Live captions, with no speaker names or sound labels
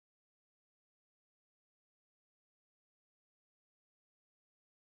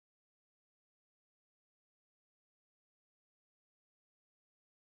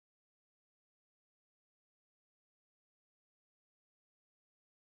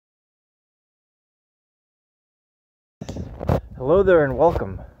Hello there and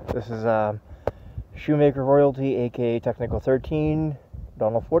welcome. This is Shoemaker Royalty, aka Technical 13,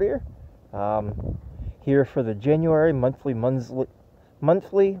 Donald Fortier. Here for the January Monthly Munzee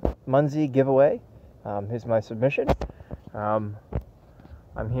giveaway. Here's my submission. I'm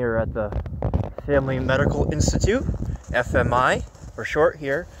here at the Family Medical Institute, FMI for short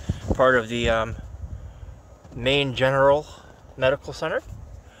here, part of the Maine General Medical Center.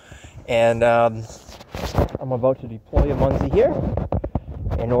 And I'm about to deploy a Munzee here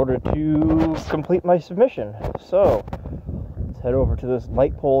in order to complete my submission. So let's head over to this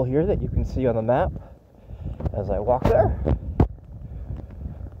light pole here that you can see on the map as I walk there.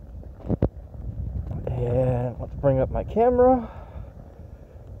 And let's bring up my camera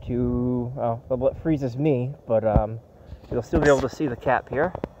to, well, it freezes me, but you'll still be able to see the cap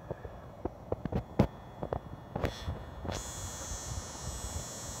here.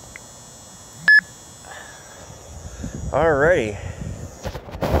 Alrighty,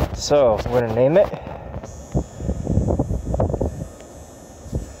 so I'm going to name it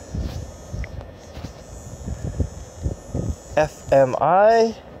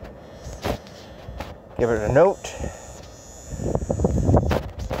FMI, give it a note,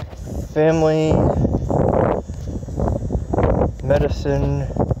 Family Medicine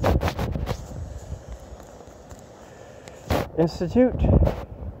Institute,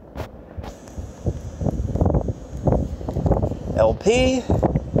 LP,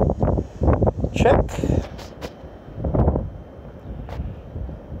 check,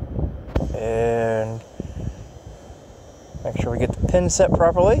 and make sure we get the pin set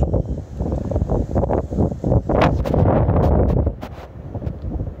properly.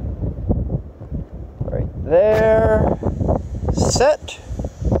 Right there, set.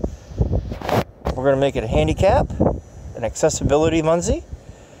 We're going to make it a handicap, an accessibility Munzee,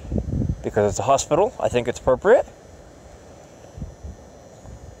 because it's a hospital. I think it's appropriate.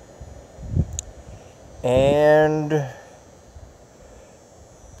 And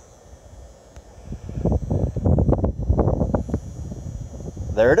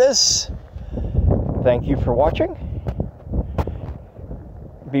there it is. Thank you for watching.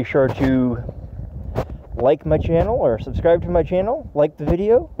 Be sure to like my channel or subscribe to my channel, like the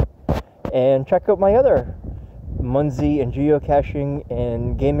video, and check out my other Munzee and geocaching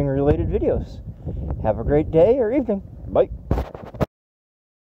and gaming related videos. Have a great day or evening. Bye.